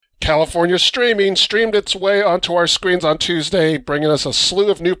California streaming streamed its way onto our screens on Tuesday, bringing us a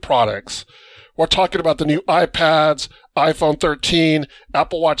slew of new products. We're talking about the new iPads, iPhone 13,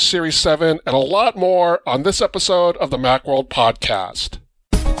 Apple Watch Series 7, and a lot more on this episode of the Macworld Podcast.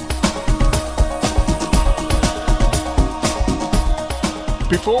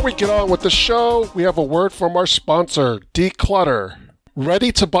 Before we get on with the show, we have a word from our sponsor, Declutter.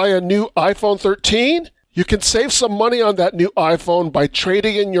 Ready to buy a new iPhone 13? You can save some money on that new iPhone by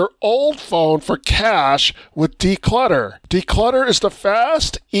trading in your old phone for cash with Declutter. Declutter is the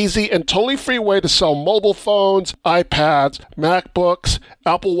fast, easy, and totally free way to sell mobile phones, iPads, MacBooks,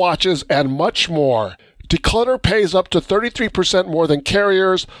 Apple Watches, and much more. Declutter pays up to 33% more than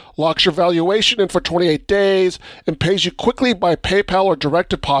carriers, locks your valuation in for 28 days, and pays you quickly by PayPal or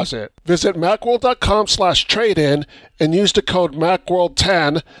direct deposit. Visit Macworld.com/trade-in and use the code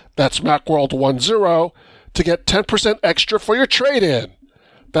Macworld10, that's Macworld10, to get 10% extra for your trade-in.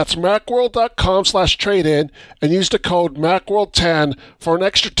 That's Macworld.com/trade-in and use the code Macworld10 for an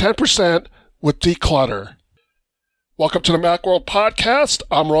extra 10% with Declutter. Welcome to the Macworld Podcast.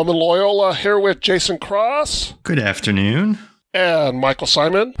 I'm Roman Loyola here with Jason Cross. Good afternoon. And Michael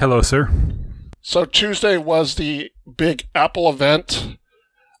Simon. Hello, sir. So Tuesday was the big Apple event.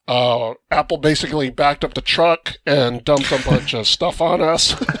 Apple basically backed up the truck and dumped a bunch of stuff on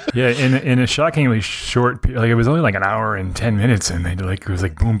us. Yeah, in a shockingly short, like it was only like an hour and 10 minutes, and they it was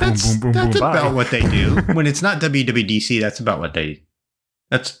like boom, boom, boom, boom, boom. That's about bye. what they do. When it's not WWDC, that's about what they.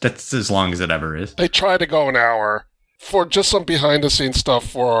 That's as long as it ever is. They try to go an hour. For just some behind-the-scenes stuff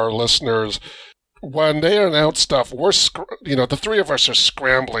for our listeners, when they announce stuff, the three of us are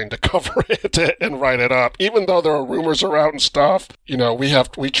scrambling to cover it and write it up. Even though there are rumors around and stuff,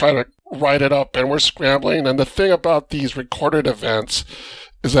 we try to write it up, and we're scrambling. And the thing about these recorded events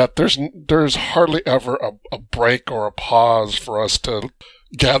is that there's hardly ever a break or a pause for us to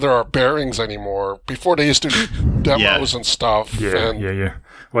gather our bearings anymore. Before they used to do demos and stuff. Yeah.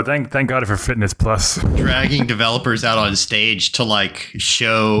 Well, thank God for Fitness Plus. Dragging developers out on stage to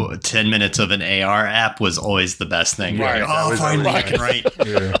show 10 minutes of an AR app was always the best thing. Right. Finally I can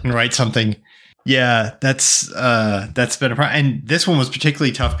write something. Yeah, that's been a problem. And this one was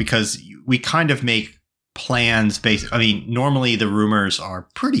particularly tough because we kind of make plans based. I mean, normally the rumors are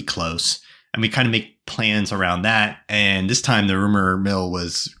pretty close, and we kind of make plans around that. And this time the rumor mill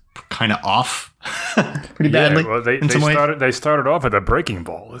was kind of off pretty badly. Well, they started off with a breaking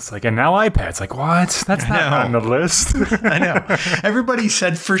ball. It's like, and now iPads. Like, what? That's not on the list. I know. Everybody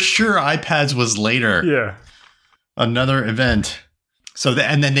said for sure iPads was later. Yeah. Another event. So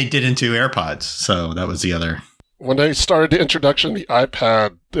and then they did into AirPods. So that was the other. When they started the introduction of the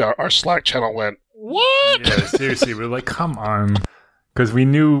iPad, our Slack channel went, what? Yeah, seriously. We're like, come on. Because we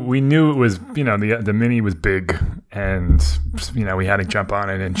knew it was, the Mini was big, and, we had to jump on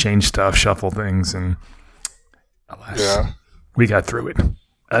it and change stuff, shuffle things, and alas, we got through it,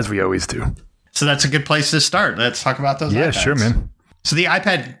 as we always do. So that's a good place to start. Let's talk about those iPads. Yeah, sure, man. So the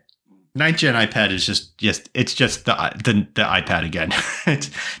iPad, 9th gen iPad is just the iPad again.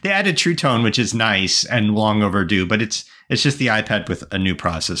 They added True Tone, which is nice and long overdue, but it's just the iPad with a new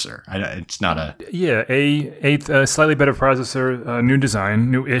processor. It's not a... Yeah, a slightly better processor, new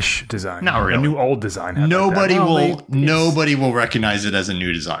design, new-ish design. Not really. A new old design. Nobody will recognize it as a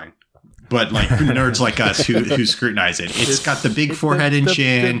new design. But nerds like us who scrutinize it. It's got the big forehead and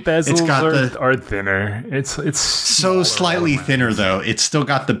chin. The bezels are thinner. It's so slightly thinner, though. It's still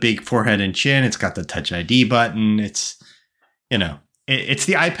got the big forehead and chin. It's got the Touch ID button. It's, It's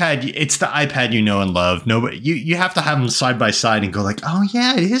the iPad. It's the iPad you know and love. Nobody, you have to have them side by side and go like, oh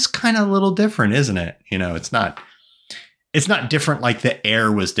yeah, it is kind of a little different, isn't it? It's not different like the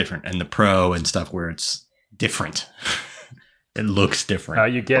Air was different and the Pro and stuff where it's different. It looks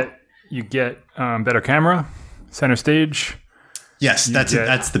different. You get better camera, center stage. Yes,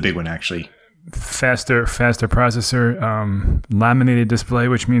 that's the big one actually. Faster processor, laminated display,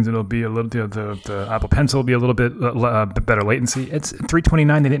 which means it'll be a little. The Apple Pencil will be a little bit better latency. It's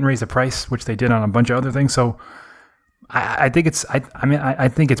 $329. They didn't raise the price, which they did on a bunch of other things. So I think it's. I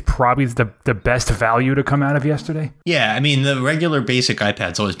think it's probably the best value to come out of yesterday. Yeah, I mean the regular basic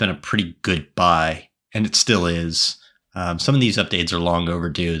iPad's always been a pretty good buy, and it still is. Some of these updates are long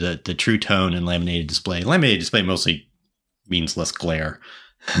overdue. The True Tone and laminated display. Laminated display mostly means less glare.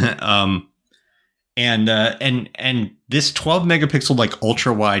 And this 12 megapixel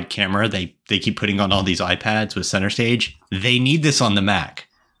ultra wide camera they keep putting on all these iPads with center stage. They need this on the Mac.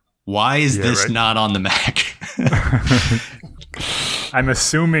 Why is this not on the Mac? I'm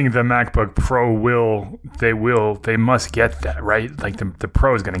assuming the MacBook Pro they must get that, right? Like the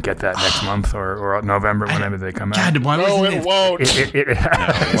Pro is going to get that next month or November, whenever they come out. God, why No, wasn't it won't. It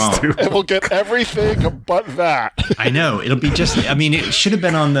has to. It will get everything but that. I know. It'll be just, I mean, it should have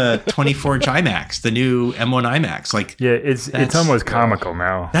been on the 24-inch iMacs, the new M1 iMacs. Like, Yeah, it's almost comical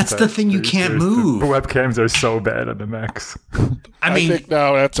now. That's the thing you can't move. The webcams are so bad on the Macs. I mean, I think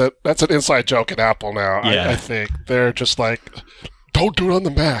now that's an inside joke at Apple now. Yeah. I think they're just like, don't do it on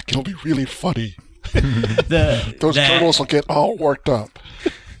the Mac. It'll be really funny. Those journals will get all worked up.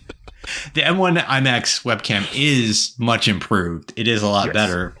 the M1 IMAX webcam is much improved. It is a lot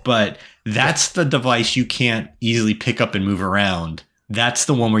better, but that's the device you can't easily pick up and move around. That's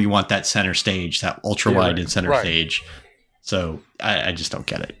the one where you want that center stage, that ultra wide and center stage. So I just don't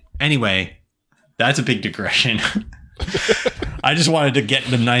get it. Anyway, that's a big digression. I just wanted to get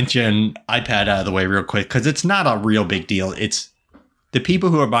the 9th gen iPad out of the way real quick because it's not a real big deal. It's the people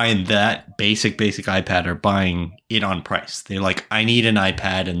who are buying that basic iPad are buying it on price. They're like, I need an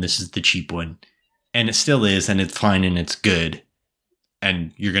iPad and this is the cheap one. And it still is, and it's fine and it's good.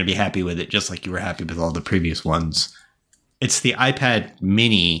 And you're going to be happy with it just like you were happy with all the previous ones. It's the iPad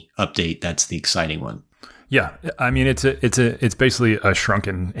mini update that's the exciting one. Yeah, I mean it's basically a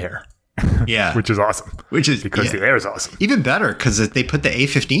shrunken Air. Yeah. Which is awesome. Because the Air is awesome. Even better because they put the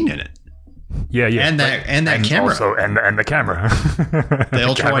A15 in it. Yeah. And that camera. Also, and the camera. The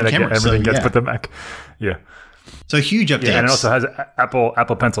ultra-wide camera. Everything gets put the Mac. Yeah. So huge updates. Yeah, and it also has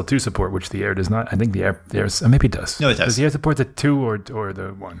Apple Pencil 2 support, which the Air does not. I think the Air's maybe it does. No, it does. Does the Air support the 2 or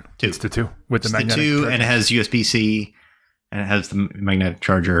the 1? 2. It's the 2 with it's the magnetic the 2, charger. and it has USB-C, and it has the magnetic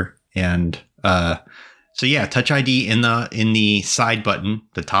charger, and so yeah, Touch ID in the side button,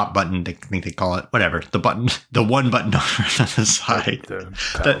 the top button, I think they call it, whatever, the one button on the side,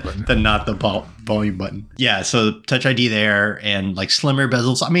 the not the volume button. Yeah, so Touch ID there, and like slimmer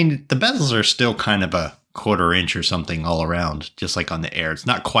bezels. I mean, the bezels are still kind of a 1/4 inch or something all around, just like on the Air. It's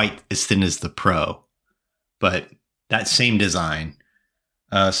not quite as thin as the Pro, but that same design.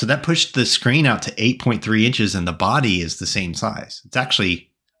 So that pushed the screen out to 8.3 inches, and the body is the same size. It's actually,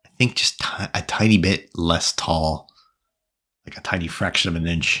 I think, just a tiny bit less tall, like a tiny fraction of an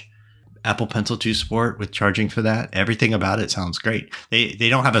inch. Apple Pencil 2 support with charging for that. Everything about it sounds great. They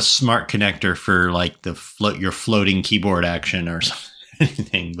don't have a smart connector for like your floating keyboard action or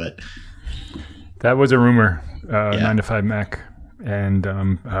anything, but that was a rumor. 9to5Mac and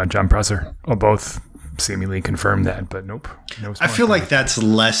John Prosser both seemingly confirmed that, but nope. No I feel like that's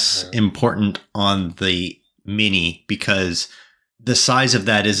less important on the Mini because the size of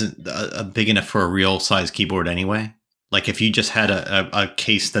that isn't big enough for a real size keyboard anyway. Like if you just had a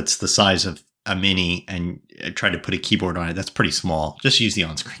case that's the size of a Mini and tried to put a keyboard on it, that's pretty small. Just use the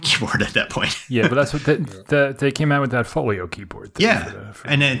on-screen keyboard at that point. Yeah, but that's what they came out with, that Folio keyboard.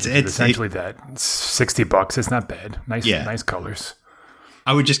 And it's essentially that. It's $60. It's not bad. Nice colors.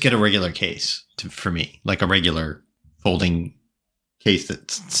 I would just get a regular case for me, like a regular folding case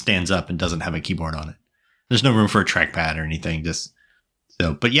that stands up and doesn't have a keyboard on it. There's no room for a trackpad or anything.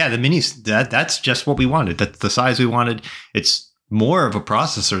 But yeah, the Minis, that's just what we wanted. That's the size we wanted. It's more of a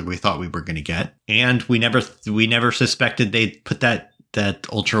processor than we thought we were going to get, and we never suspected they'd put that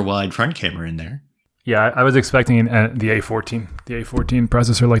ultra wide front camera in there. Yeah, I was expecting the A14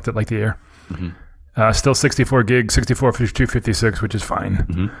 processor like the Air. Mm-hmm. Still 64 gig, 64 256, which is fine.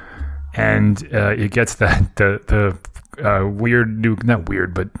 Mm-hmm. And it gets the weird new, not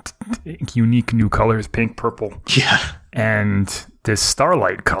weird, but unique new colors, pink, purple. Yeah. And this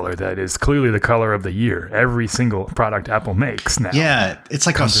Starlight color that is clearly the color of the year. Every single product Apple makes now. Yeah, it's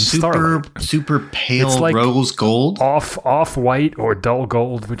like a super pale like rose gold. Off white or dull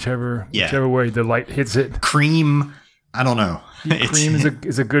gold, whichever way the light hits it. Cream, I don't know. Cream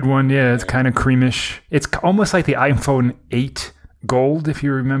is a good one. Yeah, it's kind of creamish. It's almost like the iPhone 8 gold, if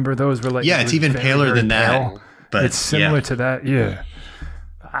you remember those. Were like, yeah, it's even paler than that. But it's similar to that. Yeah,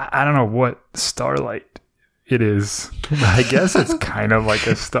 I don't know what Starlight it is. I guess it's kind of like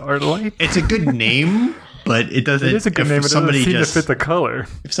a Starlight. It's a good name, but it doesn't. It is a good name, but it doesn't seem to fit the color.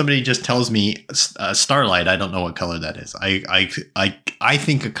 If somebody just tells me Starlight, I don't know what color that is. I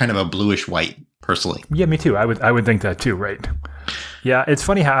think a kind of a bluish white, personally. Yeah, me too. I would think that too, right? Yeah, it's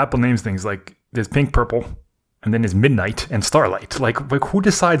funny how Apple names things. Like there's pink, purple, and then there's midnight and Starlight. Like who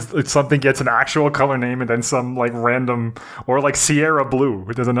decides if something gets an actual color name and then some like random, or like Sierra blue?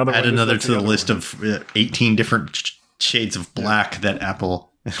 There's another. Add another to the list of 18 different shades of black that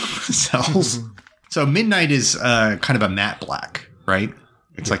Apple sells. So midnight is kind of a matte black, right?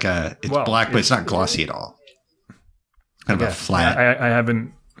 It's like black, but it's not glossy at all. Kind of a flat. I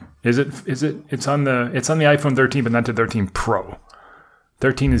haven't. Is it? It's on the iPhone 13, but not the 13 Pro.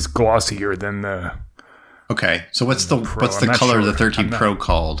 13 is glossier than the Okay, so what's the I'm not color of the sure. 13 Pro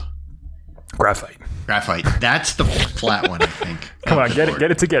called? graphite. Graphite. That's the flat one, I think. Come on, get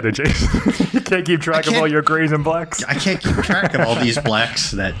it together, Jason. You can't keep track of all your grays and blacks. I can't keep track of all these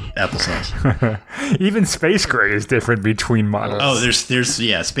blacks that Apple sells. Even space gray is different between models. Oh, there's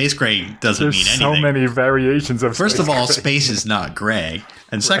space gray doesn't There's mean anything. so many variations of First space of all, gray. space is not gray,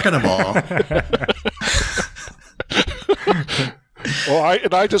 and second of all, Well,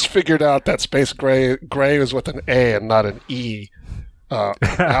 I just figured out that space gray is with an A and not an E.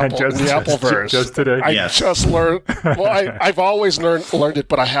 Apple, Just- in the Appleverse. just today. I Yes. just learned. Well, I've always learned it,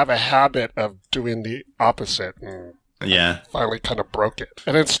 but I have a habit of doing the opposite, and yeah. finally kind of broke it.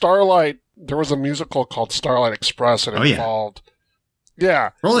 And in Starlight, there was a musical called Starlight Express, and it Oh, yeah. involved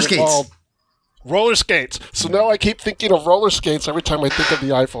Roller it skates. involved roller skates. So now I keep thinking of roller skates every time I think of the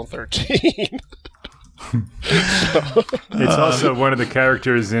iPhone 13. It's also one of the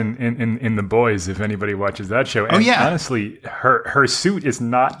characters in The Boys, if anybody watches that show. And yeah. honestly, her suit is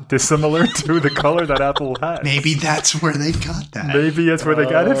not dissimilar to the color that Apple has. Maybe that's where they got that. Maybe that's where they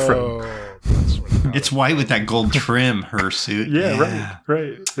got it from. Oh, that's what It's white with that gold trim, her suit. Yeah,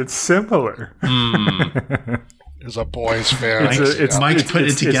 right. It's similar. is a Boys fan. Mike's put it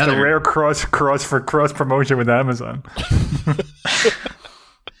It's the together. rare cross promotion with Amazon.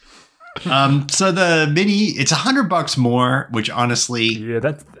 So the Mini, it's $100 more, which honestly, Yeah,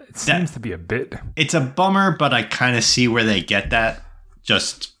 it seems to be a bit. it's a bummer, but I kind of see where they get that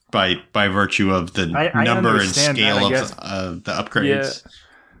just by virtue of the I number and understand that, I scale guess. of the upgrades.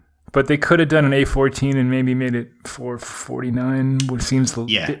 But they could have done an A14 and maybe made it $449, which seems a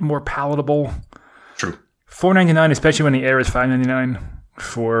bit more palatable. True. $499, especially when the Air is $599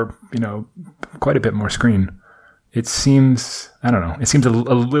 for, quite a bit more screen. It seems, I don't know, it seems a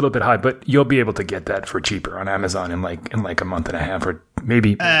little bit high, but you'll be able to get that for cheaper on Amazon in like a month and a half, or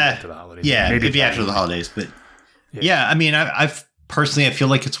maybe after the holidays. Yeah, maybe after the holidays. But yeah, I mean, I've personally, I feel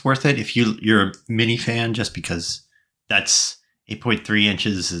like it's worth it if you're a Mini fan, just because that's 8.3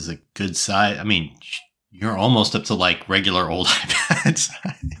 inches is a good size. I mean, you're almost up to like regular old iPad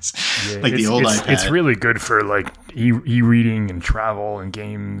size, like the old iPad. It's really good for like e-reading and travel and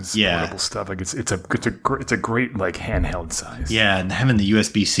games, Yeah. portable stuff. Like it's a great like handheld size. Yeah, and having the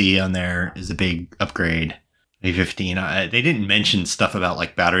USB-C on there is a big upgrade. A15. They didn't mention stuff about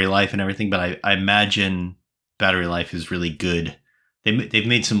like battery life and everything, but I imagine battery life is really good. They've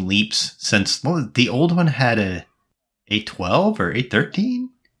made some leaps since the old one had a A12 or A13?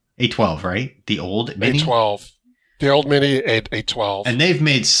 A12, right? The old Mini? A12. The old Mini, A12. And they've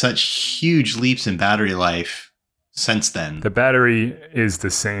made such huge leaps in battery life since then. The battery is the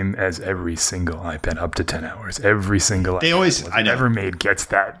same as every single iPad, up to 10 hours. Every single They iPad always- was I know. ever made gets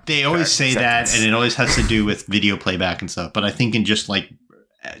that. They always say that, sentence. and it always has to do with video playback and stuff. But I think in just like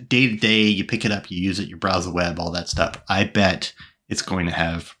day to day, you pick it up, you use it, you browse the web, all that stuff. I bet it's going to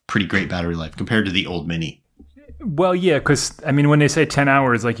have pretty great battery life compared to the old Mini. Well, yeah, because, I mean, when they say 10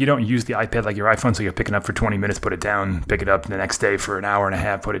 hours, like, you don't use the iPad like your iPhone, so you pick it up for 20 minutes, put it down, pick it up the next day for an hour and a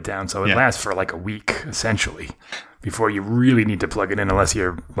half, put it down. So it Yeah. lasts for like a week, essentially, before you really need to plug it in, unless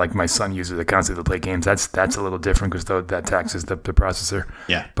you're, like my son uses it constantly to play games. That's a little different because that taxes the processor.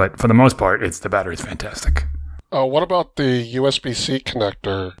 Yeah. But for the most part, the battery's fantastic. What about the USB-C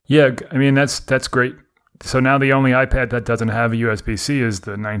connector? Yeah, I mean, that's great. So now the only iPad that doesn't have a USB-C is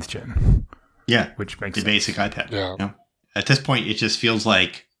the 9th gen. Yeah. Which makes The sense. basic iPad. Yeah. You know? At this point, it just feels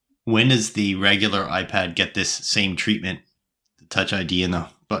like, when does the regular iPad get this same treatment? The Touch ID and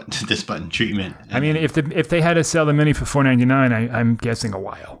this button treatment. I mean, if they had to sell the Mini for $499, I'm guessing a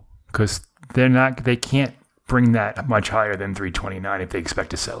while, because they can't bring that much higher than $329 if they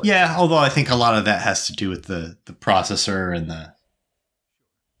expect to sell it. Yeah, although I think a lot of that has to do with the processor and the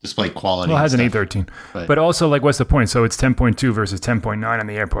display quality. Well, it has an and stuff. A13. But- But also, like, what's the point? So it's 10.2 versus 10.9 on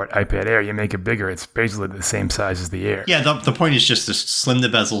the iPad Air. You make it bigger, it's basically the same size as the Air. Yeah, the point is just to slim the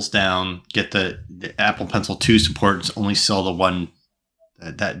bezels down, get the Apple Pencil 2 support, only sell the one,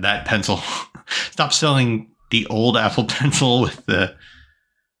 that pencil. Stop selling the old Apple Pencil with the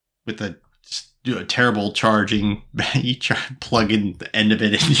terrible charging. You try to plug in the end of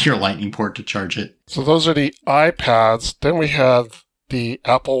it into your Lightning port to charge it. So those are the iPads. Then we have the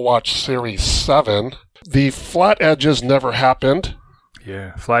Apple Watch Series 7. The flat edges never happened.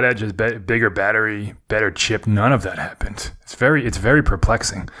 Yeah, flat edge is bigger battery, better chip. None of that happened. It's very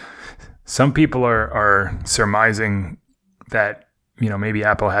perplexing. Some people are surmising that maybe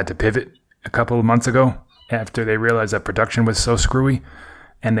Apple had to pivot a couple of months ago after they realized that production was so screwy,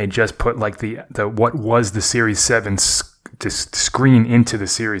 and they just put like the what was the Series 7 screen into the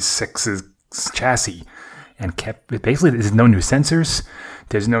Series 6's chassis, and kept basically. There's no new sensors.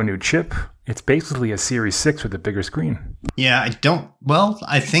 There's no new chip. It's basically a Series 6 with a bigger screen. Yeah,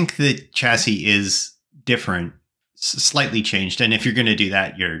 I think the chassis is different, slightly changed. And if you're going to do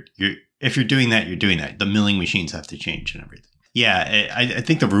that, you're doing that. The milling machines have to change and everything. Yeah, I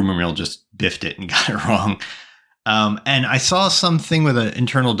think the rumor mill just biffed it and got it wrong. And I saw something with an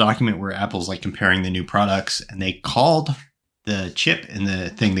internal document where Apple's like comparing the new products, and they called the chip in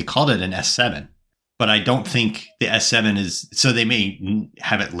the thing, they called it an S7. But I don't think the S7 is, so they may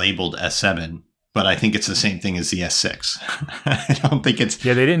have it labeled S7, but I think it's the same thing as the S6. I don't think it's...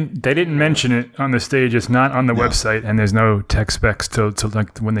 Yeah, they didn't mention it on the stage. It's not on the website, and there's no tech specs to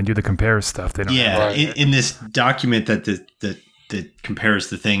like when they do the compare stuff. They don't. Yeah, in this document that compares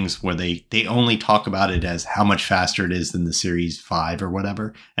the things where they only talk about it as how much faster it is than the Series 5 or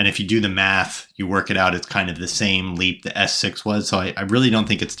whatever. And if you do the math, you work it out, it's kind of the same leap the S6 was. So I really don't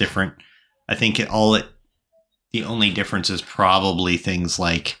think it's different. I think the only difference is probably things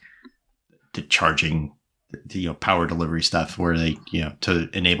like the charging, power delivery stuff where they, to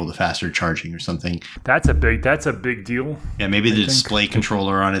enable the faster charging or something. That's a big deal. Yeah, maybe the display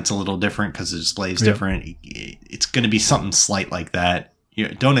controller on it's a little different because the display is different. It's going to be something slight like that.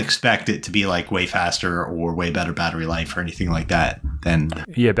 Don't expect it to be like way faster or way better battery life or anything like that.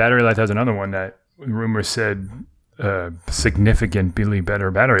 Battery life has another one that rumors said significantly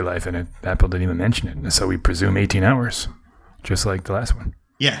better battery life, and Apple didn't even mention it. So we presume 18 hours, just like the last one.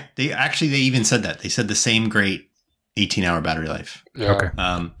 Yeah, they even said that. They said the same great 18-hour battery life. Yeah. Okay.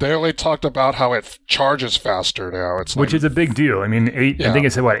 They only talked about how it charges faster now. Which is a big deal. I mean, I think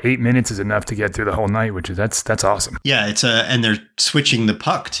it said 8 minutes is enough to get through the whole night, which is that's awesome. Yeah, and they're switching the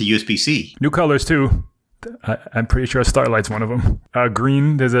puck to USB-C. New colors too. I'm pretty sure Starlight's one of them.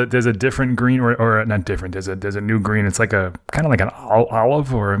 Green. There's a different green, or not different. There's a new green. It's like a kind of like an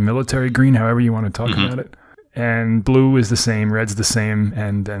olive or a military green, however you want to talk about it. And blue is the same, red's the same,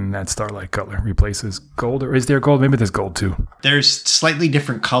 and then that Starlight color replaces gold. Or is there gold? Maybe there's gold too. There's slightly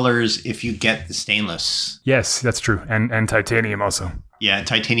different colors if you get the stainless. Yes, that's true. And titanium also. Yeah,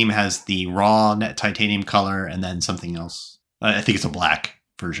 titanium has the raw net titanium color and then something else. I think it's a black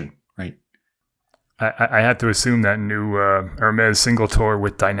version, right? I had to assume that new Hermes single tour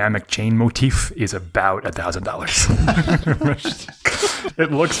with dynamic chain motif is about $1,000.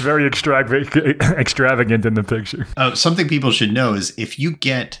 It looks very extravagant in the picture. Something people should know is if you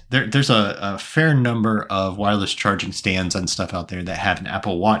get there's a fair number of wireless charging stands and stuff out there that have an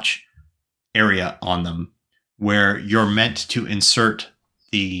Apple Watch area on them where you're meant to insert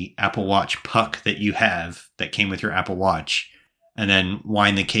the Apple Watch puck that you have that came with your Apple Watch and then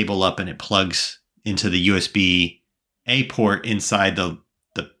wind the cable up and it plugs into the USB-A port inside the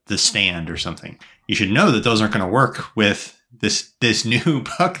stand or something. You should know that those aren't going to work with this new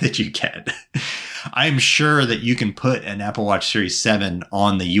puck that you get. I'm sure that you can put an Apple Watch Series 7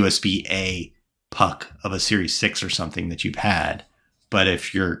 on the USB-A puck of a Series 6 or something that you've had. But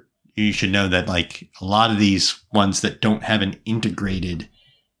you should know that like a lot of these ones that don't have an integrated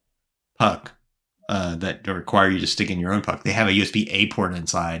puck that require you to stick in your own puck, they have a USB-A port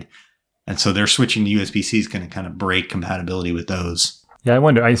inside. And so they're switching to USB-C is going to kind of break compatibility with those. Yeah,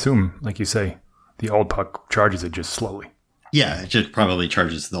 I assume, like you say, the old puck charges it just slowly. Yeah, it just probably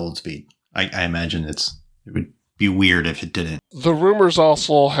charges the old speed. I imagine it would be weird if it didn't. The rumors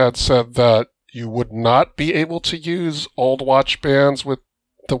also had said that you would not be able to use old watch bands with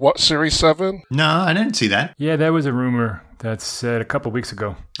the Series 7. No, I didn't see that. Yeah, that was a rumor that said a couple weeks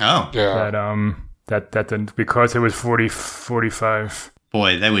ago. Oh. Yeah. That because it was 45.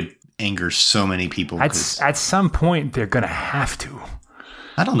 Boy, that would anger so many people. At some point, they're going to have to.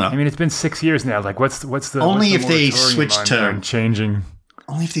 I don't know. I mean, it's been 6 years now. Like, what's the only if they switch to changing?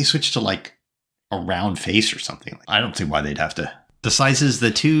 Only if they switch to like a round face or something. I don't see why they'd have to.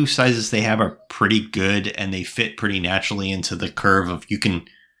 The two sizes they have are pretty good, and they fit pretty naturally into the curve of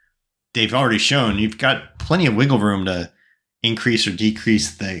they've already shown you've got plenty of wiggle room to increase or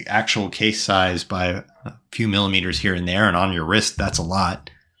decrease the actual case size by a few millimeters here and there, and on your wrist, that's a lot.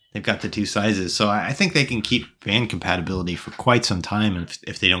 They've got the two sizes. So I think they can keep band compatibility for quite some time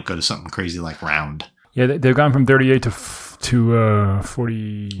if they don't go to something crazy like round. Yeah, they've gone from 38 to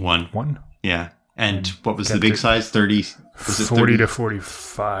 41. Yeah. And what was the big size? 30? Was it 40 to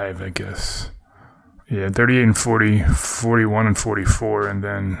 45, I guess. Yeah, 38 and 40, 41 and 44, and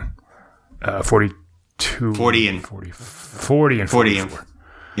then 42. 40 and 44.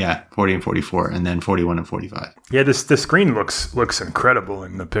 Yeah, 40 and 44, and then 41 and 45. Yeah, the screen looks incredible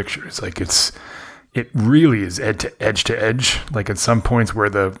in the picture. It's like it really is edge to edge. Like at some points where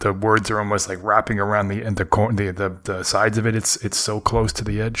the words are almost like wrapping around the sides of it. It's so close to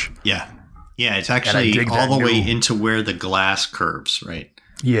the edge. Yeah, Yeah, it's actually all the way into where the glass curves, right?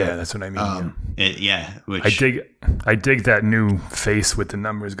 Yeah, that's what I mean. I dig that new face with the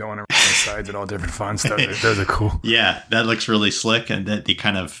numbers going around the sides and all different font stuff. Those are cool. Yeah, that looks really slick, and that they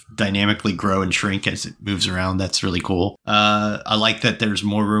kind of dynamically grow and shrink as it moves around. That's really cool. I like that there's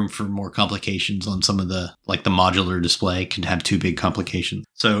more room for more complications on some of the, like the modular display can have two big complications.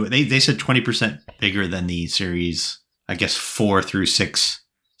 So they said 20% bigger than the Series, I guess 4 through 6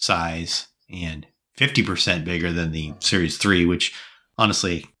 size, and 50% bigger than the Series 3, which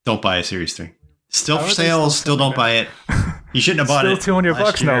honestly, don't buy a Series 3. Still for sale. Still don't buy it. You shouldn't have bought it. Still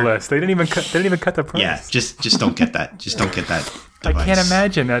 $200 no less. They didn't even cut the price. Yeah, just don't get that. Just don't get that device. I can't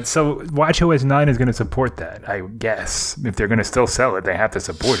imagine that. So WatchOS 9 is going to support that. I guess if they're going to still sell it, they have to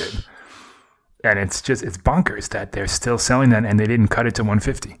support it. And it's bonkers that they're still selling that and they didn't cut it to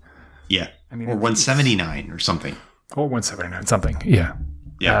 150. Yeah, I mean, or 179 or something. Or 179 something. Yeah.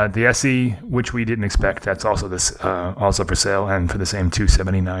 Yeah. The SE, which we didn't expect, that's also also for sale and for the same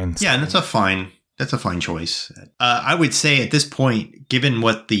 $279. Yeah, and that's a fine choice. I would say at this point, given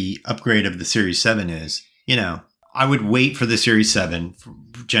what the upgrade of the Series 7 is, I would wait for the Series 7,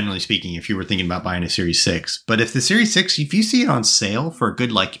 generally speaking, if you were thinking about buying a Series 6. But if the Series 6, if you see it on sale for a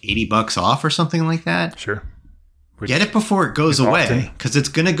good like $80 off or something like that, sure, get it before it goes away, because it's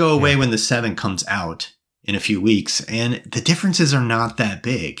going to go away when the 7 comes out in a few weeks, and the differences are not that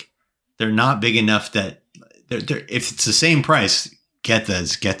big. They're not big enough that if it's the same price, get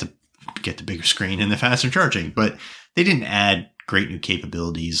the bigger screen and the faster charging. But they didn't add great new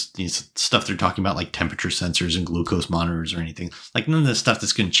capabilities. Stuff they're talking about, like temperature sensors and glucose monitors or anything. Like none of the stuff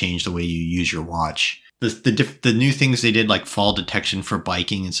that's going to change the way you use your watch. The new things they did, like fall detection for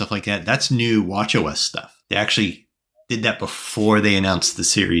biking and stuff like that, that's new WatchOS stuff. They actually did that before they announced the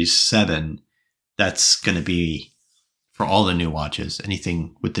Series 7. That's going to be for all the new watches,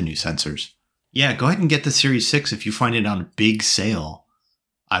 anything with the new sensors. Yeah, go ahead and get the Series 6 if you find it on a big sale,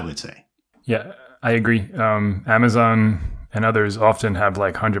 I would say. Yeah, I agree. Amazon and others often have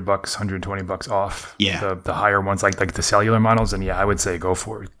like $100, $120 off. Yeah. The higher ones, like the cellular models. And yeah, I would say go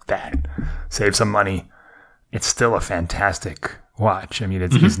for that. Save some money. It's still a fantastic watch. I mean,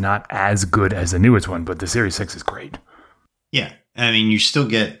 it's not as good as the newest one, but the Series 6 is great. Yeah. I mean, you still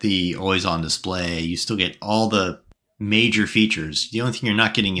get the always-on display. You still get all the major features. The only thing you're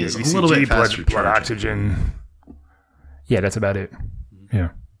not getting is a little bit faster blood oxygen. Yeah, that's about it. Yeah.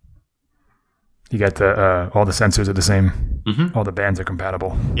 You got all the sensors are the same. Mm-hmm. All the bands are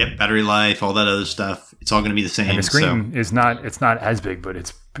compatible. Yep, battery life, all that other stuff. It's all going to be the same. And the screen is not. It's not as big, but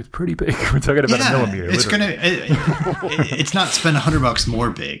it's pretty big. We're talking about a millimeter. It's it's not spend $100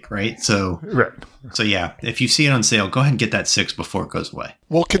 more big, right? So right. So yeah, if you see it on sale, go ahead and get that 6 before it goes away.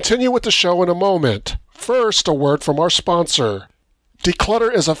 We'll continue with the show in a moment. First, a word from our sponsor.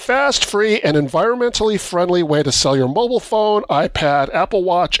 Declutter is a fast, free, and environmentally friendly way to sell your mobile phone, iPad, Apple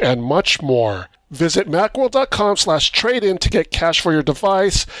Watch, and much more. Visit Macworld.com/trade-in to get cash for your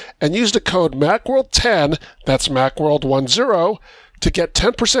device and use the code Macworld10, that's Macworld10, to get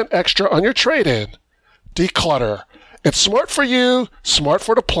 10% extra on your trade-in. Declutter. It's smart for you, smart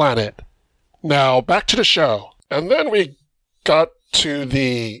for the planet. Now, back to the show. And then we got to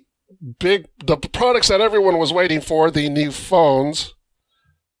the products that everyone was waiting for, the new phones.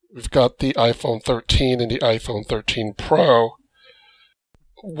 We've got the iPhone 13 and the iPhone 13 Pro.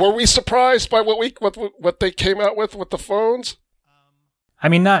 Were we surprised by what they came out with the phones? I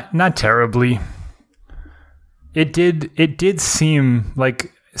mean, not terribly. It did seem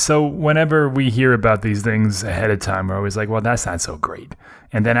like, so whenever we hear about these things ahead of time, we're always like, well, that's not so great.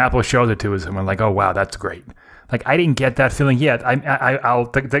 And then Apple shows it to us and we're like, oh wow, that's great. Like, I didn't get that feeling yet.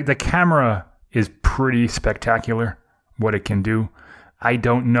 The camera is pretty spectacular, what it can do. I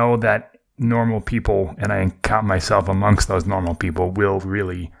don't know that normal people, and I count myself amongst those normal people, will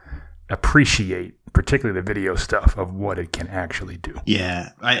really appreciate, particularly the video stuff, of what it can actually do. Yeah,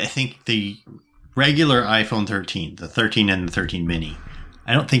 I think the regular iPhone 13, the 13 and the 13 mini,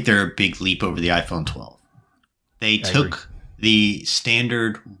 I don't think they're a big leap over the iPhone 12. They took the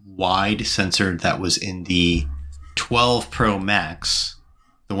standard wide sensor that was in the 12 Pro Max,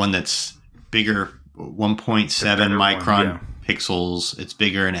 the one that's bigger, 1.7 micron pixels. It's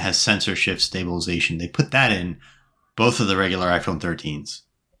bigger and it has sensor shift stabilization. They put that in both of the regular iPhone 13s,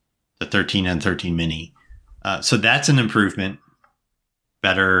 the 13 and 13 mini. So that's an improvement.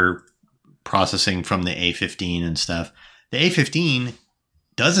 Better processing from the A15 and stuff. The A15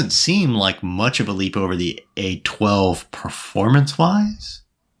 doesn't seem like much of a leap over the A12 performance-wise.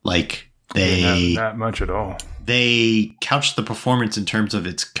 Like not much at all. They couched the performance in terms of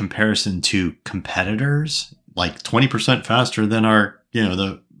its comparison to competitors, like 20% faster than our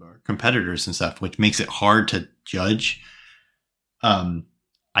competitors and stuff, which makes it hard to judge.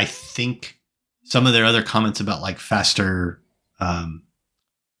 I think some of their other comments about like faster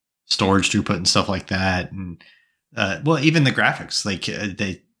storage throughput and stuff like that, and well, even the graphics, like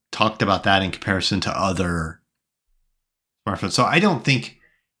they talked about that in comparison to other smartphones. So I don't think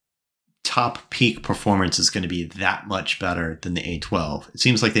top peak performance is going to be that much better than the A12. It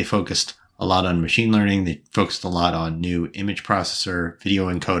seems like they focused a lot on machine learning. They focused a lot on new image processor, video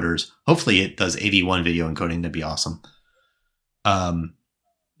encoders. Hopefully it does AV1 video encoding. That'd be awesome.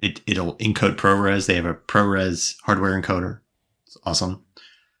 It'll encode ProRes. They have a ProRes hardware encoder. It's awesome.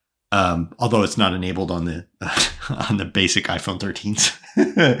 Although it's not enabled on the on the basic iPhone 13s.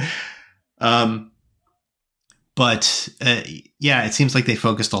 But yeah, it seems like they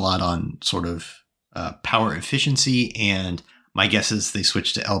focused a lot on sort of power efficiency, and my guess is they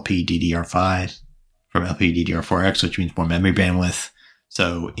switched to LPDDR5 from LPDDR4X, which means more memory bandwidth.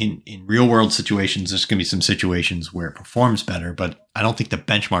 So in real world situations, there's going to be some situations where it performs better, but I don't think the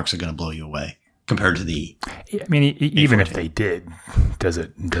benchmarks are going to blow you away compared to the. I mean, even if they did, does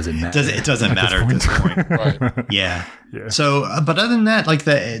it matter? It doesn't matter at this point. Right. Yeah. So, but other than that, like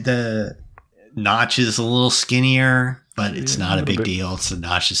the notch is a little skinnier, but it's not a big deal. It's the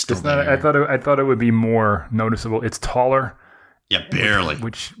notch is still there. I thought it would be more noticeable. It's taller. Yeah, barely.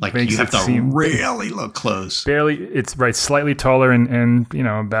 Which like makes you have it to seem really look close. Barely. It's right, slightly taller, and you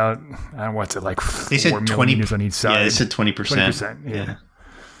know about what's it like? They said 20 on each side. Yeah, they said 20%. 20%.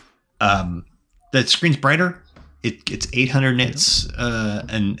 Yeah. The screen's brighter. It's 800 nits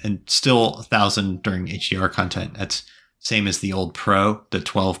and still 1,000 during HDR content. That's same as the old Pro, the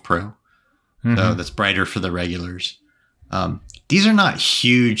 12 Pro. Mm-hmm. So that's brighter for the regulars. These are not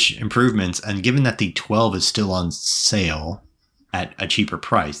huge improvements, and given that the 12 is still on sale at a cheaper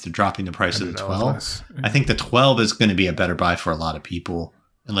price, they're dropping the price of the 12. Less. I think the 12 is going to be a better buy for a lot of people,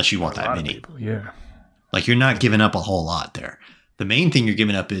 unless you want that mini. People, yeah. Like you're not giving up a whole lot there. The main thing you're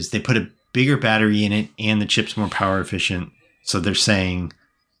giving up is they put a bigger battery in it and the chip's more power efficient. So they're saying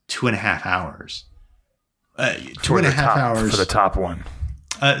 2.5 hours. 2.5 hours for the top one.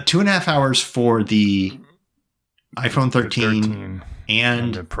 2.5 hours for the iPhone 13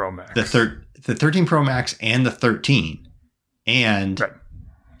 and the Pro Max. The 13 Pro Max and the 13. And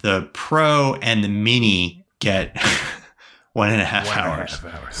the Pro and the Mini get 1.5 hours.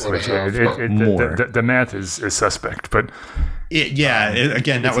 Which more. The math is suspect, but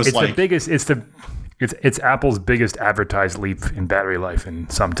again, that was it's the biggest. It's Apple's biggest advertised leap in battery life in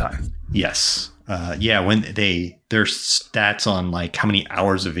some time. Yes. When their stats on like how many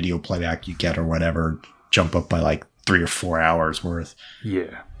hours of video playback you get or whatever jump up by like 3 or 4 hours worth.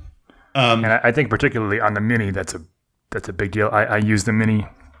 Yeah. And I think particularly on the Mini, that's a big deal. I use the Mini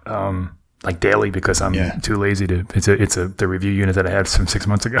like daily because I'm too lazy to. It's the review unit that I had from 6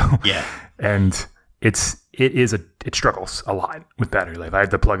 months ago. Yeah. And it struggles a lot with battery life. I have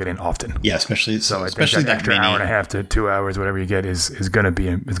to plug it in often. Yeah, especially that extra hour and a half to 2 hours, whatever you get, is going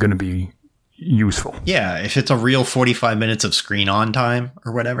to be useful. Yeah, if it's a real 45 minutes of screen on time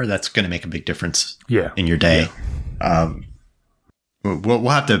or whatever, that's going to make a big difference. In your day. Yeah. We'll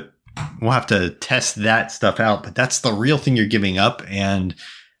have to test that stuff out, but that's the real thing you're giving up. And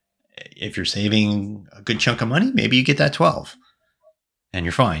if you're saving a good chunk of money, maybe you get that 12. And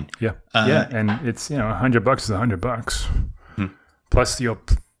you're fine. Yeah. And it's, $100 is $100. Plus you'll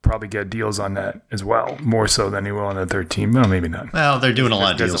probably get deals on that as well, more so than you will on the 13. Well, maybe not. Well, they're doing a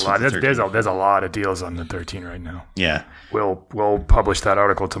lot of deals. There's a lot of deals on the 13 right now. Yeah. We'll publish that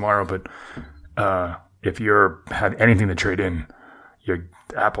article tomorrow, but if you have anything to trade in,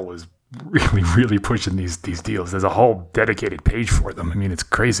 Apple is really, really pushing these deals. There's a whole dedicated page for them. I mean, it's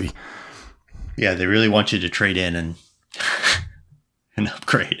crazy. Yeah, they really want you to trade in and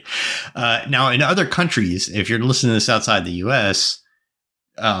upgrade. Now, in other countries, if you're listening to this outside the US,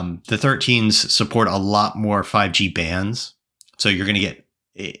 the 13s support a lot more 5G bands. So you're going to get,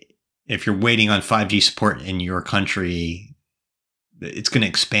 if you're waiting on 5G support in your country, it's going to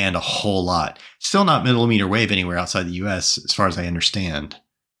expand a whole lot. Still not millimeter wave anywhere outside the US, as far as I understand.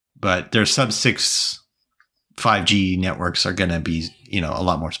 But their sub-6 5G networks are going to be, a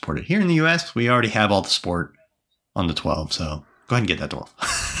lot more supported. Here in the US, we already have all the support on the 12. So go ahead and get that 12.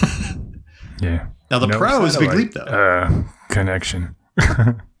 Yeah. Now the Pro is a big leap, though. Connection.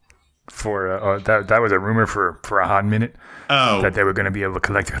 That was a rumor for a hot minute. Oh. That they were going to be able to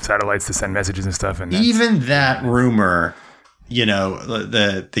collect satellites to send messages and stuff. And even that rumor,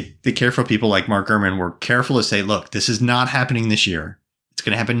 the careful people like Mark Gurman were careful to say, look, this is not happening this year. It's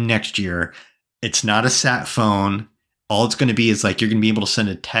going to happen next year. It's not a sat phone. All it's going to be is like you're going to be able to send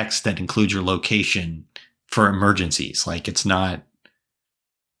a text that includes your location for emergencies. Like it's not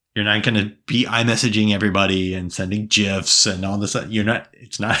You're not going to be iMessaging everybody and sending GIFs and all this. You're not.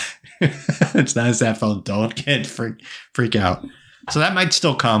 It's not. It's not a sat phone. Don't get freak out. So that might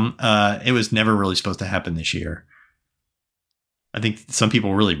still come. It was never really supposed to happen this year. I think some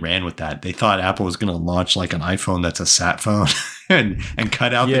people really ran with that. They thought Apple was going to launch like an iPhone that's a sat phone and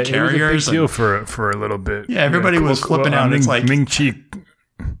cut out the carriers. It was a big deal for a little bit. Yeah, everybody was flipping out. It's like Ming-Chi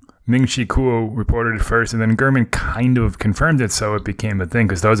Kuo reported it first, and then Gurman kind of confirmed it, so it became a thing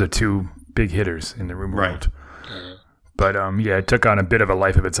because those are two big hitters in the room world. But it took on a bit of a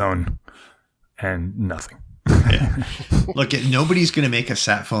life of its own, and nothing. Yeah. Look, nobody's going to make a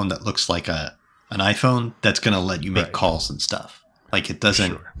sat phone that looks like an iPhone that's going to let you make calls and stuff. Like it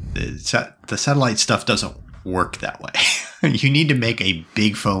doesn't. Sure. The satellite stuff doesn't work that way. You need to make a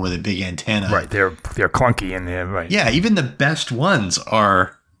big phone with a big antenna. Right, they're clunky in there. Right. Yeah, even the best ones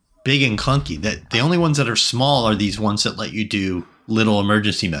are big and clunky. That the only ones that are small are these ones that let you do little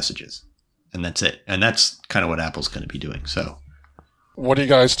emergency messages, and that's it. And that's kind of what Apple's going to be doing. So, what do you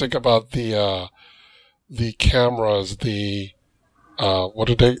guys think about the cameras?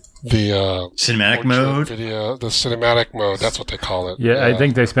 Cinematic mode? Video, the cinematic mode, that's what they call it. Yeah, I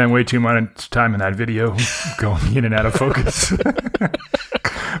think they spent way too much time in that video going in and out of focus.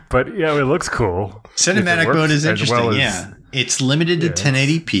 But yeah, it looks cool. Cinematic mode is interesting, It's limited to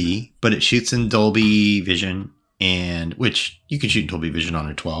 1080p, but it shoots in Dolby Vision, and which you can shoot in Dolby Vision on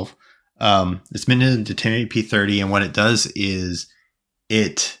a 12. It's limited to 1080p 30, and what it does is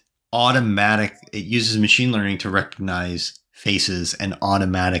it uses machine learning to recognize faces and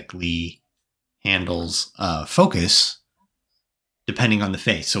automatically handles focus depending on the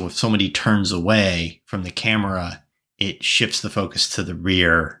face. So if somebody turns away from the camera, it shifts the focus to the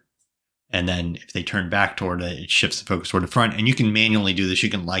rear. And then if they turn back toward it, it shifts the focus toward the front. And you can manually do this. You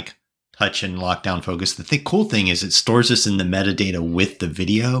can touch and lock down focus. The cool thing is it stores this in the metadata with the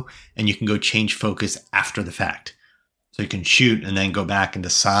video, and you can go change focus after the fact. So you can shoot and then go back and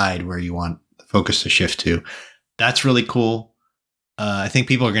decide where you want the focus to shift to. That's really cool. I think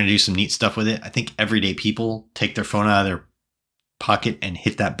people are going to do some neat stuff with it. I think everyday people take their phone out of their pocket and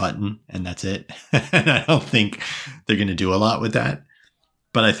hit that button, and that's it. And I don't think they're going to do a lot with that.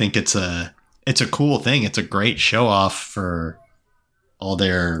 But I think it's a cool thing. It's a great show off for all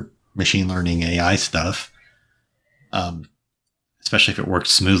their machine learning AI stuff, especially if it works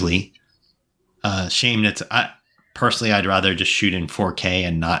smoothly. Shame that I'd rather just shoot in 4K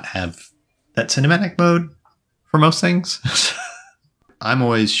and not have that cinematic mode for most things. I'm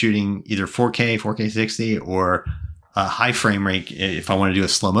always shooting either 4K, 4K 60, or a high frame rate. If I want to do a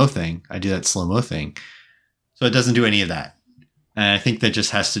slow-mo thing, I do that slow-mo thing. So it doesn't do any of that. And I think that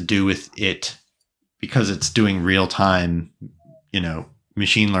just has to do with it because it's doing real-time,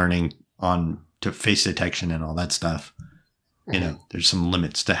 machine learning to face detection and all that stuff. There's some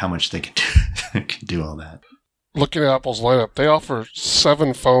limits to how much they can do all that. Looking at Apple's lineup, they offer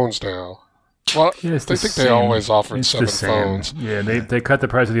 7 phones now. Well, I think they always offered 7 phones. Yeah, they cut the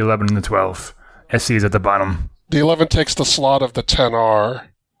price of the 11 and the 12. SE is at the bottom. The 11 takes the slot of the 10R.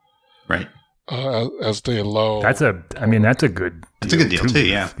 Right. As the low. That's a good. That's a good deal too.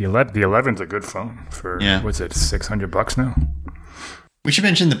 Yeah. The 11's a good phone for what's it, $600 now. We should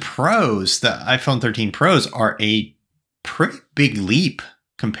mention the Pros. The iPhone 13 Pros are a pretty big leap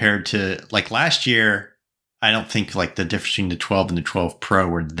compared to like last year. I don't think like the difference between the 12 and the 12 Pro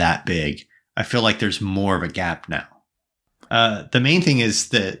were that big. I feel like there's more of a gap now. The main thing is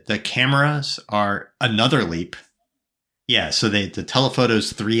that the cameras are another leap. Yeah, so the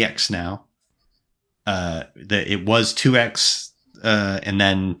telephoto's 3x now. It was 2x and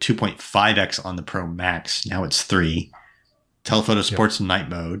then 2.5x on the Pro Max. Now it's 3. Telephoto supports night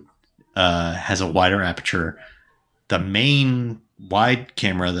mode. Has a wider aperture. The main wide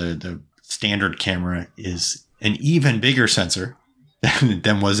camera, the standard camera, is an even bigger sensor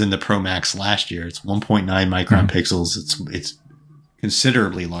than was in the Pro Max last year. It's 1.9 micron pixels. It's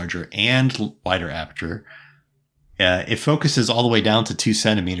considerably larger and wider aperture. It focuses all the way down to 2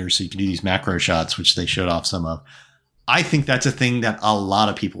 centimeters, so you can do these macro shots, which they showed off some of. I think that's a thing that a lot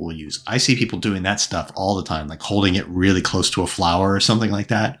of people will use. I see people doing that stuff all the time, like holding it really close to a flower or something like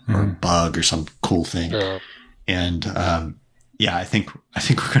that, or a bug or some cool thing. Yeah. And I think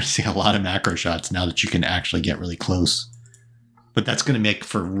we're going to see a lot of macro shots now that you can actually get really close. But that's going to make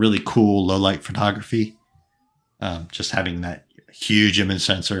for really cool low light photography. Just having that huge image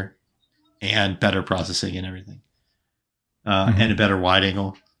sensor and better processing and everything. And a better wide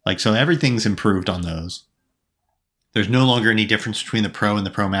angle. So everything's improved on those. There's no longer any difference between the Pro and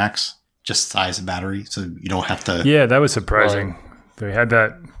the Pro Max, just size of battery. So you don't have to. Yeah, that was surprising. They had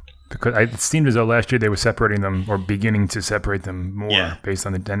that Because it seemed as though last year they were separating them or beginning to separate them more based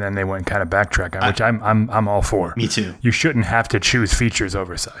on and then they went kind of backtrack, which I'm all for. Me too. You shouldn't have to choose features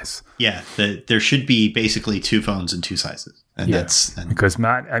over size. Yeah, there should be basically 2 phones in 2 sizes, and because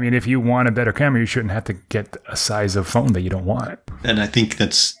if you want a better camera, you shouldn't have to get a size of phone that you don't want. And I think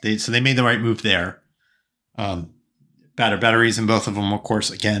so they made the right move there. Batteries in both of them, of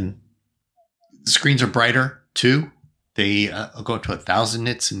course. Again, the screens are brighter too. They go up to 1,000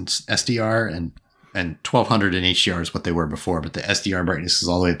 nits in SDR and 1,200 in HDR is what they were before. But the SDR brightness is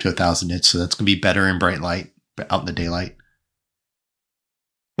all the way up to 1,000 nits, so that's going to be better in bright light, but out in the daylight.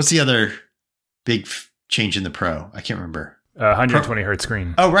 What's the other big change in the Pro? I can't remember. 120 hertz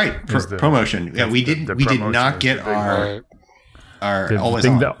screen. Oh, right, ProMotion. Yeah, we did not get our always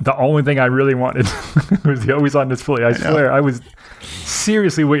on. The only thing I really wanted was the always on display. I swear, I was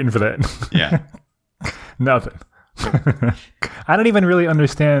seriously waiting for that. Yeah, nothing. I don't even really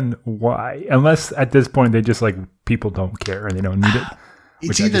understand why, unless at this point they just people don't care and they don't need it.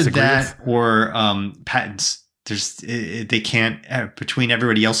 It's either that or patents. They can't between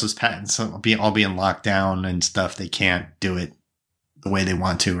everybody else's patents all being locked down and stuff. They can't do it the way they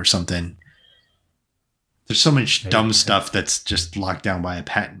want to or something. There's so much dumb stuff that's just locked down by a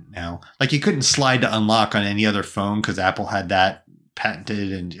patent now. Like you couldn't slide to unlock on any other phone because Apple had that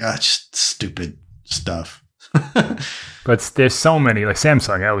patented and just stupid stuff. But there's so many, like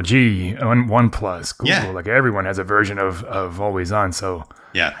Samsung, LG, OnePlus, Google, everyone has a version of always on. So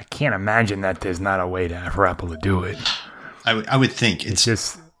I can't imagine that there's not a way for Apple to do it. I would think it's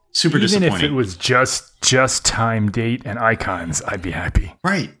just super disappointing. Even if it was just time, date, and icons, I'd be happy.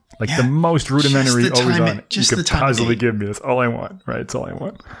 Right. The most rudimentary always on you could possibly give me. That's all I want. Right. It's all I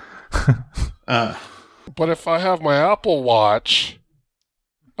want. But if I have my Apple Watch,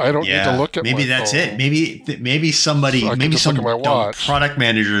 I don't need to look at maybe my that's phone. it. Maybe somebody, maybe some dumb product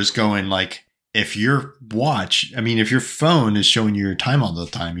manager is going if your watch, if your phone is showing you your time all the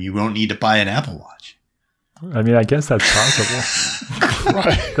time, you won't need to buy an Apple Watch. I guess that's possible.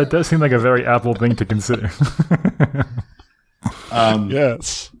 Right. That does seem like a very Apple thing to consider.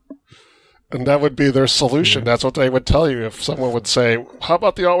 Yes. And that would be their solution. That's what they would tell you if someone would say, how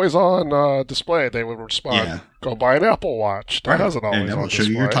about the always-on display? They would respond, go buy an Apple Watch. That has an always-on display. And it will show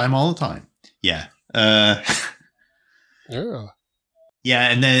you your time all the time. Yeah. Yeah. Yeah,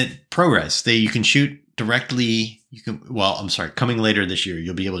 and then ProRes. You can shoot directly. Coming later this year,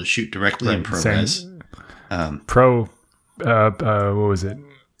 you'll be able to shoot directly in ProRes. What was it?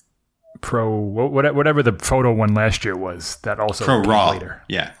 Whatever the photo one last year was, that also Pro RAW later.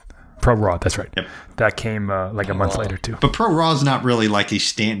 Yeah. Pro RAW, that's right. Yep. That came a month later too. But Pro RAW is not really a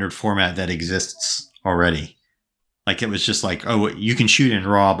standard format that exists already. It was just you can shoot in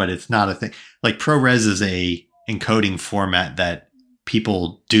RAW, but it's not a thing. ProRes is a encoding format that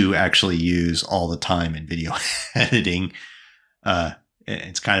people do actually use all the time in video editing.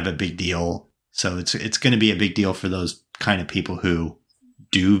 It's kind of a big deal. So it's going to be a big deal for those kind of people who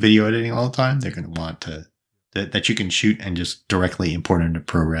do video editing all the time. They're going to want that you can shoot and just directly import into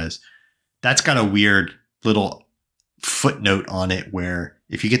ProRes. That's got a weird little footnote on it where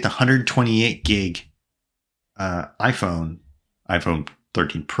if you get the 128 gig iPhone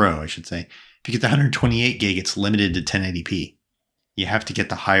 13 Pro, I should say, if you get the 128 gig, it's limited to 1080p. You have to get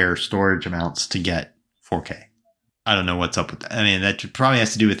the higher storage amounts to get 4K. I don't know what's up with that. That probably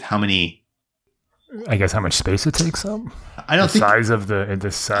has to do with how many. I guess how much space it takes up. I don't think size of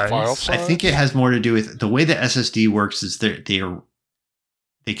the size. File size. I think it has more to do with the way the SSD works. Is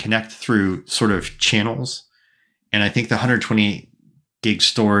they connect through sort of channels, and I think the 128 gig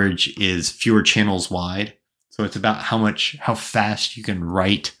storage is fewer channels wide. So it's about how fast you can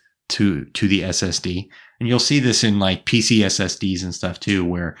write to the SSD, and you'll see this in PC SSDs and stuff too,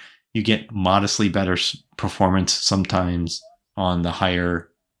 where you get modestly better performance sometimes on the higher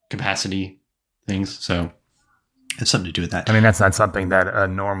capacity things. So it's something to do with that. That's not something that a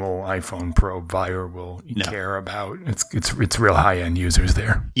normal iPhone Pro buyer will care about. It's real high end users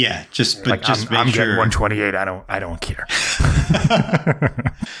there. Yeah, just make I'm sure. Getting 128. I don't care.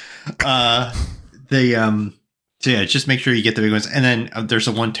 Just make sure you get the big ones, and then there's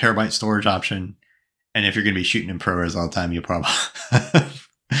a 1 terabyte storage option. And if you're going to be shooting in ProRes all the time, you probably,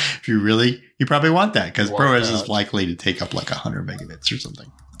 you probably want that because ProRes is likely to take up 100 megabits or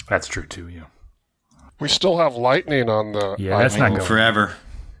something. That's true too. Yeah. We still have Lightning on the. Yeah, that's not going forever.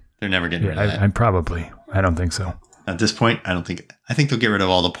 They're never getting rid of that. I don't think so. At this point, I think they'll get rid of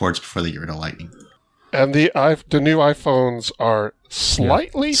all the ports before they get rid of Lightning. And the new iPhones are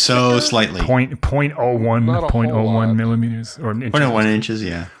slightly so slightly 0.01 millimeters or inches. 0.01 inches,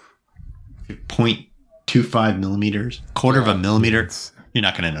 yeah. 0.25 millimeters, quarter of a millimeter. You're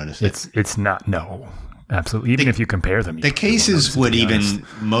not going to notice it. It's not. No, absolutely. Even if you compare them, the cases would even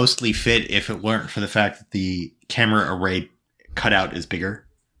mostly fit if it weren't for the fact that the camera array cutout is bigger.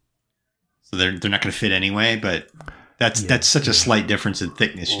 So they're not going to fit anyway. But that's such a slight difference in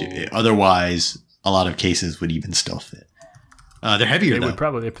thickness. Otherwise, a lot of cases would even still fit. They're heavier. They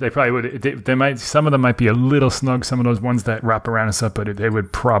probably would. They might. Some of them might be a little snug. Some of those ones that wrap around and stuff, but they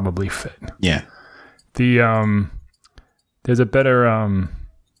would probably fit. Yeah. There's a better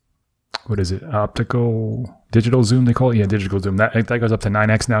what is it? Digital zoom they call it. Yeah, digital zoom. That goes up to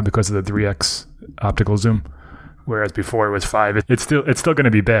 9x now because of the 3x optical zoom. Whereas before it was 5. It's still going to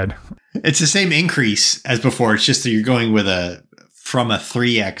be bad. It's the same increase as before. It's just that you're going with from a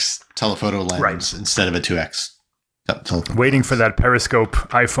 3x telephoto lens instead of a 2x. Waiting for that periscope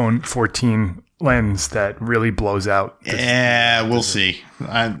iPhone 14 lens that really blows out. Yeah, we'll see.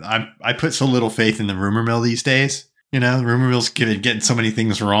 I put so little faith in the rumor mill these days. The rumor mill's getting so many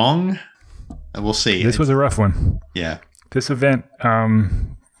things wrong. We'll see. This was a rough one. Yeah. This event,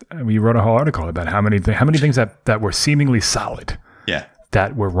 we wrote a whole article about how many things that were seemingly solid. Yeah.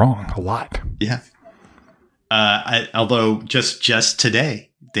 That were wrong. A lot. Yeah. Although just today,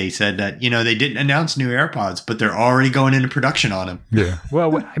 they said that, they didn't announce new AirPods, but they're already going into production on them. Yeah.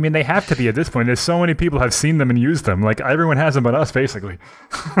 Well, I mean, they have to be at this point. There's so many people have seen them and used them. Like, everyone has them but us, basically.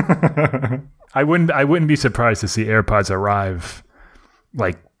 I wouldn't be surprised to see AirPods arrive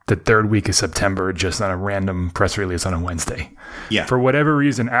like the third week of September, just on a random press release on a Wednesday. Yeah. For whatever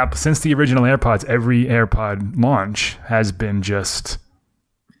reason, Apple, since the original AirPods, every AirPod launch has been just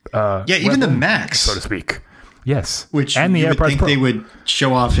even the Max, so to speak. Yes, which and the you would AirPods think Pro. They would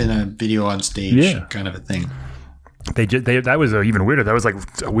show off in a video on stage, kind of a thing. That was even weirder. That was like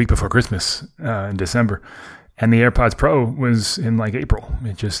a week before Christmas in December, and the AirPods Pro was in like April.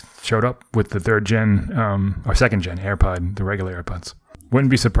 It just showed up with the third gen or second gen AirPod, the regular AirPods. Wouldn't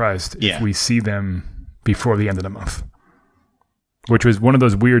be surprised if we see them before the end of the month, which was one of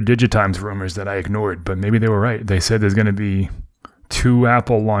those weird Digitimes rumors that I ignored, but maybe they were right. They said there's going to be 2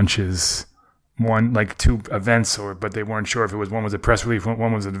 Apple launches. One, like 2 events, but they weren't sure if one was a press release,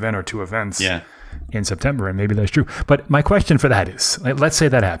 one was an event, or 2 events in September, and maybe that's true. But my question for that is, let's say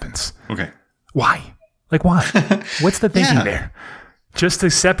that happens. Okay. Why? Like, why? What's the thinking there? Just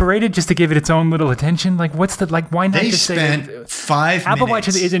to separate it, just to give it its own little attention? Like, why not just say... They spent 5 Apple minutes.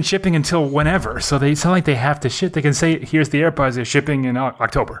 Watch isn't shipping until whenever, so it's not like they have to ship. They can say, here's the AirPods, they're shipping in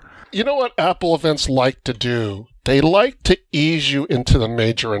October. You know what Apple events like to do? They like to ease you into the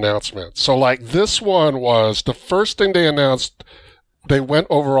major announcements. So like this one was the first thing they announced, they went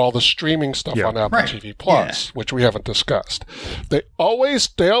over all the streaming stuff on Apple TV Plus, which we haven't discussed. They always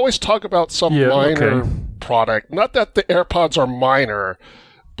talk about some minor product. Not that the AirPods are minor,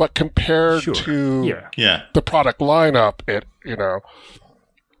 but compared to the product lineup,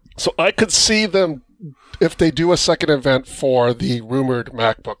 So I could see them, if they do a second event for the rumored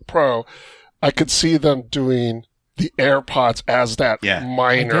MacBook Pro, I could see them doing the AirPods as that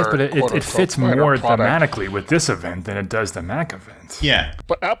minor, but it fits more thematically with this event than it does the Mac event. Yeah.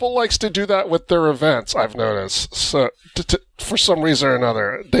 But Apple likes to do that with their events, I've noticed. So for some reason or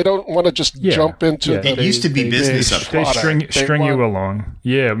another, they don't want to just jump into it. Used to be business of They string you along.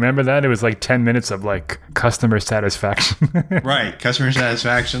 Yeah, remember that? It was like 10 minutes of like customer satisfaction. Right. Customer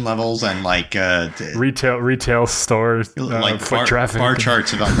satisfaction levels and like retail stores, like foot traffic. Bar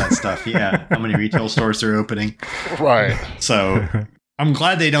charts about that stuff. Yeah. How many retail stores they're opening. Right. So I'm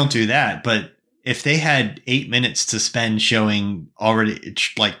glad they don't do that. But if they had 8 minutes to spend showing already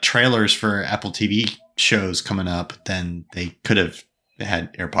like trailers for Apple TV shows coming up, then they could have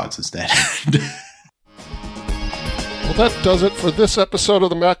had AirPods instead. Well, that does it for this episode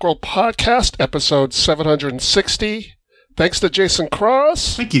of the Macworld Podcast, episode 760. Thanks to Jason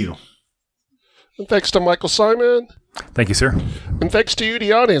Cross. Thank you. And thanks to Michael Simon. Thank you, sir. And thanks to you,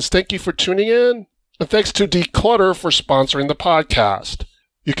 the audience. Thank you for tuning in. And thanks to Declutter for sponsoring the podcast.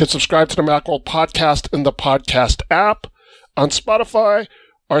 You can subscribe to the Macworld Podcast in the podcast app, on Spotify,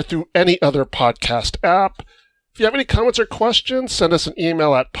 or through any other podcast app. If you have any comments or questions, send us an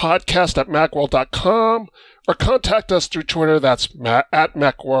email at podcast@macworld.com or contact us through Twitter, that's at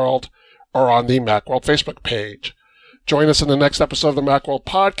Macworld, or on the Macworld Facebook page. Join us in the next episode of the Macworld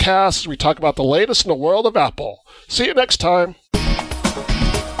Podcast as we talk about the latest in the world of Apple. See you next time.